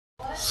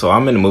So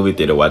I'm in the movie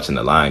theater watching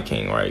The Lion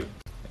King, right?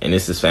 And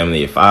it's this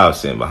family of 5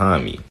 sitting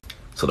behind me.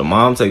 So the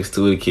mom takes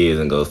 2 of the kids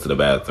and goes to the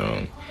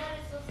bathroom.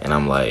 And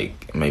I'm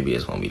like, maybe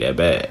it won't be that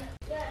bad.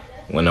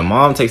 When the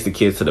mom takes the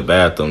kids to the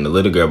bathroom, the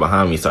little girl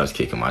behind me starts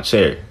kicking my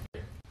chair.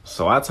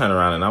 So I turn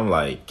around and I'm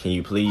like, can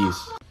you please?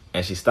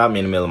 And she stopped me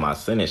in the middle of my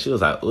sentence. She was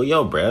like, oh,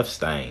 your breath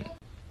stank.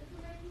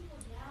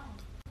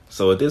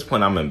 So at this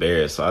point, I'm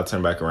embarrassed. So I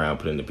turn back around,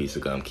 put in the piece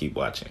of gum, keep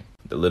watching.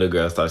 The little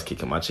girl starts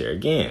kicking my chair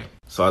again.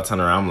 So I turn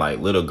around, I'm like,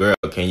 little girl,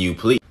 can you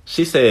please?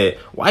 She said,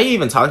 why are you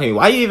even talking to me?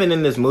 Why are you even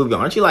in this movie?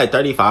 Aren't you like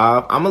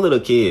 35? I'm a little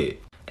kid.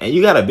 And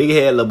you got a big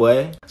head, little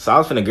boy. So I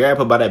was finna grab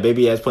her by that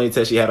baby ass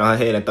ponytail she had on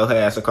her head and throw her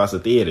ass across the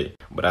theater.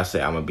 But I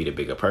said, I'm gonna be the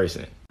bigger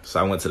person. So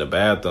I went to the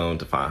bathroom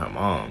to find her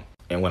mom.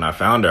 And when I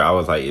found her, I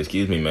was like,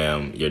 excuse me,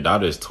 ma'am, your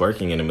daughter's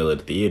twerking in the middle of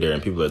the theater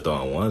and people are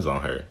throwing ones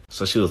on her.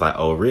 So she was like,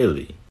 oh,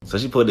 really? So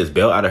she pulled this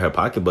belt out of her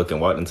pocketbook and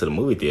walked into the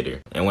movie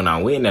theater. And when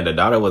I went in there, the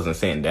daughter wasn't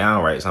sitting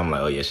down right. So I'm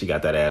like, oh, yeah, she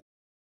got that ass